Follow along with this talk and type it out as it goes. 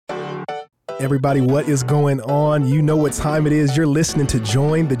Everybody, what is going on? You know what time it is. You're listening to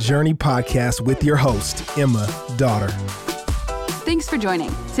Join the Journey podcast with your host, Emma Daughter. Thanks for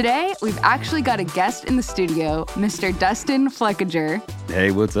joining. Today, we've actually got a guest in the studio, Mr. Dustin Flueckiger. Hey,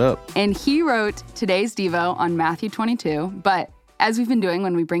 what's up? And he wrote today's devo on Matthew 22, but as we've been doing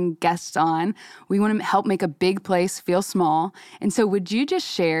when we bring guests on, we want to help make a big place feel small. And so would you just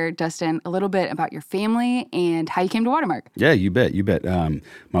share, Dustin, a little bit about your family and how you came to Watermark? Yeah, you bet.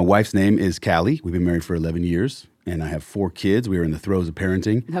 My wife's name is Callie. We've been married for 11 years, and I have 4 kids. We are in the throes of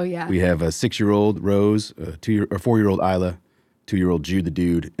parenting. Oh, yeah. We have a 6-year-old, Rose, a 4-year-old, Isla, 2-year-old, Jude the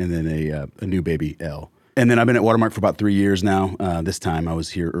Dude, and then a new baby, Elle. And then I've been at Watermark for about 3 years now. This time I was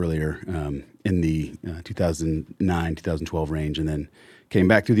here earlier in the 2009, 2012 range, and then came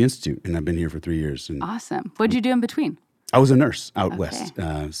back to the Institute, and I've been here for 3 years. And awesome. What'd you do in between? I was a nurse out west,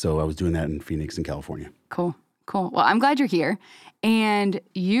 so I was doing that in Phoenix and California. Cool. Well, I'm glad you're here. And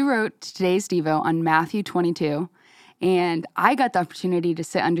you wrote today's devo on Matthew 22, and I got the opportunity to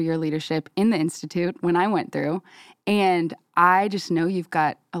sit under your leadership in the Institute when I went through, and I just know you've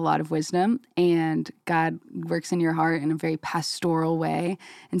got a lot of wisdom, and God works in your heart in a very pastoral way.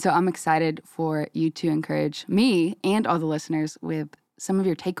 And so I'm excited for you to encourage me and all the listeners with some of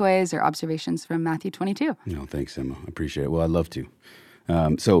your takeaways or observations from Matthew 22. No, thanks, Emma. I appreciate it. Well, I'd love to.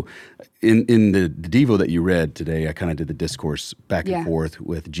 So in the devo that you read today, I kind of did the discourse back and forth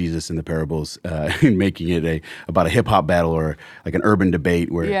with Jesus and the parables, and making it about a hip-hop battle or like an urban debate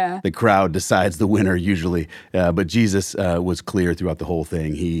where the crowd decides the winner usually. But Jesus was clear throughout the whole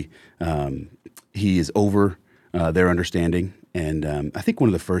thing. He is over their understanding. And I think one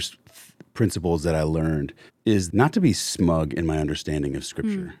of the first principles that I learned is not to be smug in my understanding of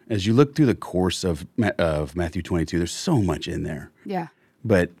Scripture. As you look through the course of Matthew 22, there's so much in there. Yeah.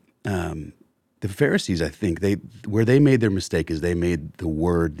 But the Pharisees, I think, where they made their mistake is they made the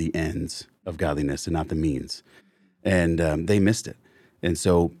word the ends of godliness and not the means. And they missed it. And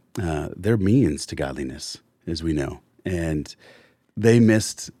so they're means to godliness, as we know. And they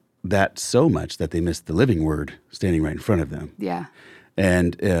missed that so much that they missed the living word standing right in front of them. Yeah.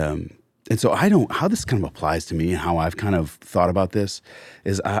 And so how this kind of applies to me and how I've kind of thought about this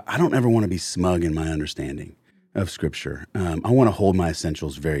is I don't ever want to be smug in my understanding of Scripture. I want to hold my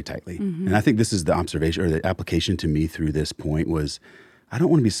essentials very tightly. Mm-hmm. And I think this is the observation or the application to me through this point was I don't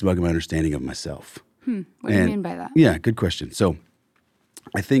want to be smug in my understanding of myself. What do you mean by that? Yeah, good question. So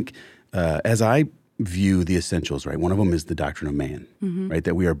I think as I view the essentials, right, one of them is the doctrine of man, right,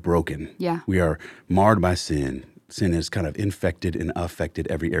 that we are broken. Yeah. We are marred by sin. Sin has kind of infected and affected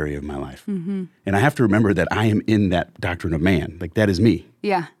every area of my life. Mm-hmm. And I have to remember that I am in that doctrine of man. Like, that is me.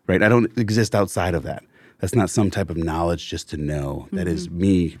 Yeah. Right? I don't exist outside of that. That's not some type of knowledge just to know. That is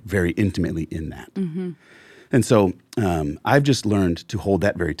me very intimately in that. Mm-hmm. And so I've just learned to hold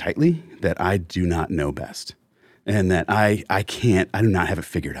that very tightly, that I do not know best. And that I do not have it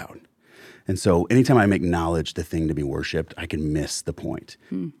figured out. And so anytime I acknowledge the thing to be worshipped, I can miss the point.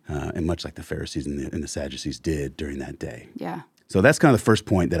 And much like the Pharisees and the Sadducees did during that day. Yeah. So that's kind of the first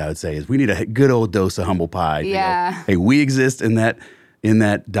point that I would say is we need a good old dose of humble pie. Yeah. Hey, we exist in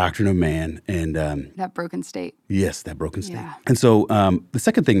that doctrine of man. And that broken state. Yes, that broken state. Yeah. And so the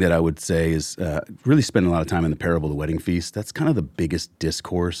second thing that I would say is really spending a lot of time in the parable of the wedding feast. That's kind of the biggest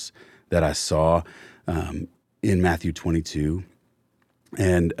discourse that I saw in Matthew 22.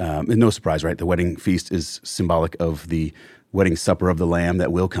 And no surprise, right? The wedding feast is symbolic of the wedding supper of the Lamb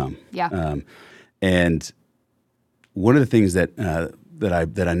that will come. Yeah. And one of the things that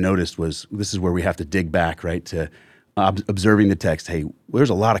I noticed was this is where we have to dig back, right, to observing the text. Hey, there's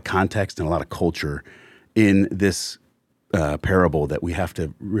a lot of context and a lot of culture in this parable that we have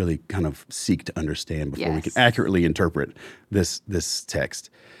to really kind of seek to understand before we can accurately interpret this text.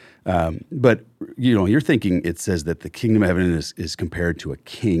 But, you're thinking it says that the kingdom of heaven is compared to a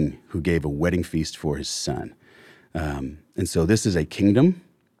king who gave a wedding feast for his son. And so this is a kingdom.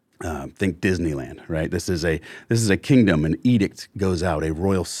 Think Disneyland, right? This is a kingdom. An edict goes out. A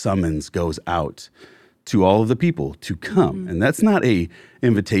royal summons goes out to all of the people to come. And that's not a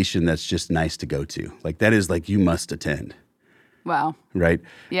invitation that's just nice to go to. Like, that is like you must attend. Wow. Right?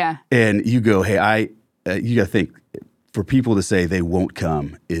 Yeah. And you go, hey, you got to think, for people to say they won't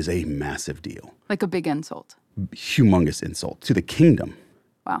come is a massive deal. Like a big insult. Humongous insult to the kingdom.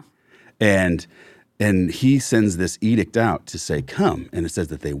 Wow. And he sends this edict out to say, come, and it says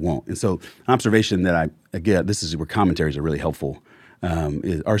that they won't. And so observation that I get, this is where commentaries are really helpful,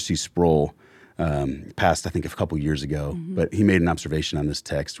 is R.C. Sproul passed, I think, a couple years ago, but he made an observation on this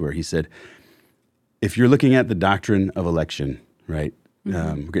text where he said, if you're looking at the doctrine of election, right,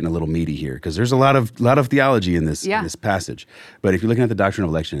 We're getting a little meaty here because there's a lot of theology in this passage. But if you're looking at the doctrine of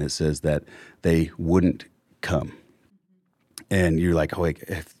election, it says that they wouldn't come. And you're like, oh, wait,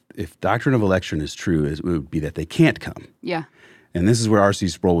 if doctrine of election is true, it would be that they can't come. Yeah. And this is where R.C.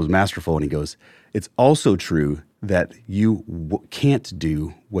 Sproul was masterful, and he goes, it's also true that you can't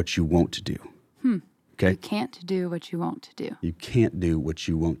do what you won't do. Okay? You can't do what you want to do. You can't do what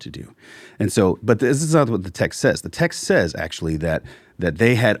you want to do. And so, but this is not what the text says. The text says, actually, that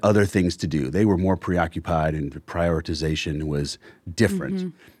they had other things to do. They were more preoccupied, and the prioritization was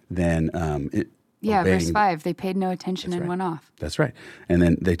different than verse 5, they paid no attention and went off. That's right. And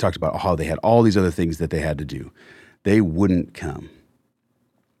then they talked about how they had all these other things that they had to do. They wouldn't come.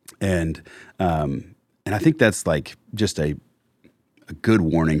 And I think that's like just a good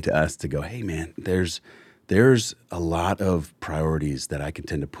warning to us to go, hey, man, there's a lot of priorities that I can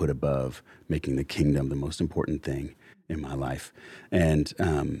tend to put above making the kingdom the most important thing in my life. And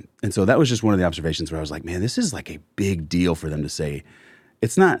so that was just one of the observations where I was like, man, this is like a big deal for them to say.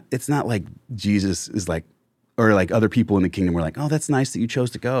 It's not like Jesus is like, or like other people in the kingdom were like, oh, that's nice that you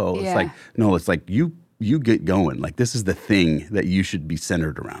chose to go. Yeah. It's like, no, it's like you get going. Like, this is the thing that you should be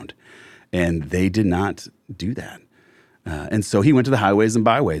centered around. And they did not do that. And so he went to the highways and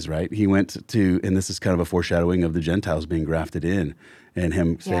byways, right? He went to, and this is kind of a foreshadowing of the Gentiles being grafted in and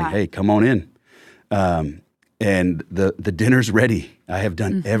him saying, hey, come on in. And the dinner's ready. I have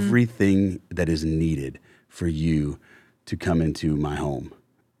done everything that is needed for you to come into my home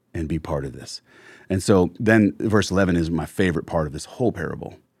and be part of this. And so then verse 11 is my favorite part of this whole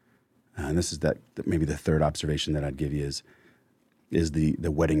parable. And this is maybe the third observation that I'd give you is the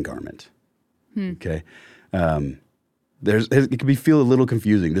wedding garment. Okay. It can feel a little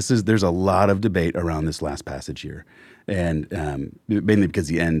confusing. There's a lot of debate around this last passage here. And mainly because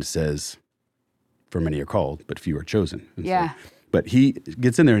the end says, for many are called, but few are chosen. And so, but he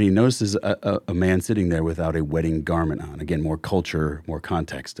gets in there and he notices a man sitting there without a wedding garment on. Again, more culture, more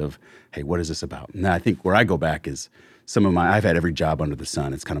context of, hey, what is this about? Now, I think where I go back is I've had every job under the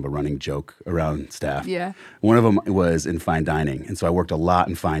sun. It's kind of a running joke around staff. Yeah. One of them was in fine dining. And so I worked a lot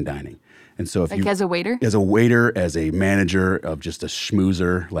in fine dining. And so as a waiter? As a waiter, as a manager of just a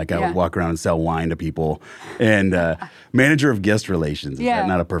schmoozer, like I would walk around and sell wine to people. And manager of guest relations. Is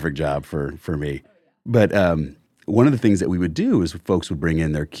not a perfect job for me. But one of the things that we would do is folks would bring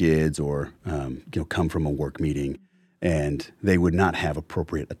in their kids or come from a work meeting, and they would not have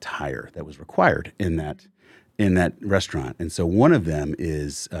appropriate attire that was required in that restaurant. And so one of them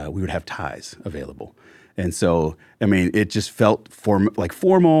is we would have ties available. And so, I mean, it just felt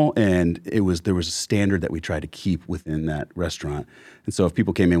formal, and there was a standard that we tried to keep within that restaurant. And so if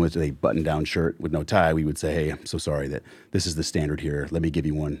people came in with a button-down shirt with no tie, we would say, hey, I'm so sorry that this is the standard here. Let me give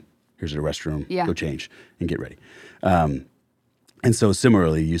you one. Here's a restroom. Go change and get ready. And so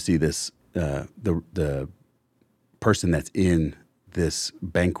similarly, you see this, the person that's in this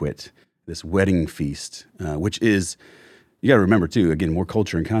banquet, this wedding feast, which is, you got to remember too, again, more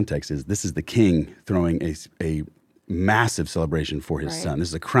culture and context this is the king throwing a massive celebration for his son. This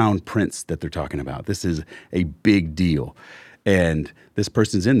is a crown prince that they're talking about. This is a big deal. And this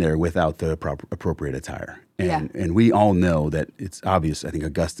person's in there without the appropriate attire. And we all know that it's obvious, I think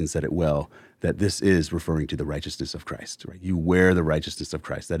Augustine said it well, that this is referring to the righteousness of Christ. Right? You wear the righteousness of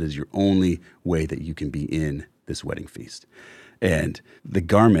Christ. That is your only way that you can be in this wedding feast. And the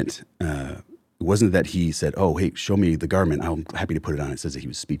garment, it wasn't that he said, oh, hey, show me the garment. I'm happy to put it on. It says that he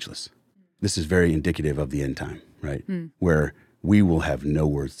was speechless. This is very indicative of the end time, right? Where we will have no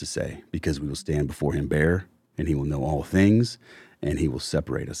words to say because we will stand before him bare, and he will know all things, and he will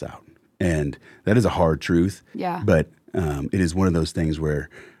separate us out. And that is a hard truth. Yeah. But it is one of those things where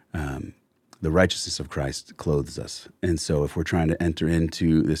the righteousness of Christ clothes us. And so if we're trying to enter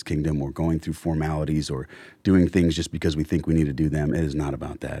into this kingdom or going through formalities or doing things just because we think we need to do them, it is not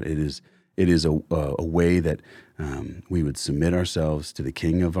about that. It is a way that we would submit ourselves to the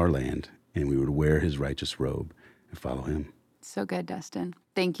king of our land, and we would wear his righteous robe and follow him. So good, Dustin.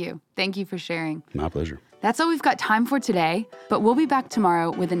 Thank you. Thank you for sharing. My pleasure. That's all we've got time for today, but we'll be back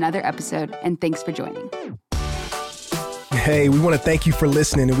tomorrow with another episode, and thanks for joining. Hey, we want to thank you for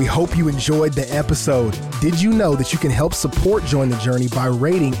listening, and we hope you enjoyed the episode. Did you know that you can help support Join the Journey by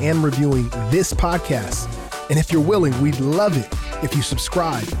rating and reviewing this podcast? And if you're willing, we'd love it if you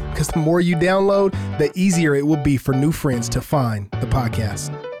subscribe, because the more you download, the easier it will be for new friends to find the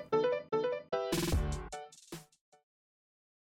podcast.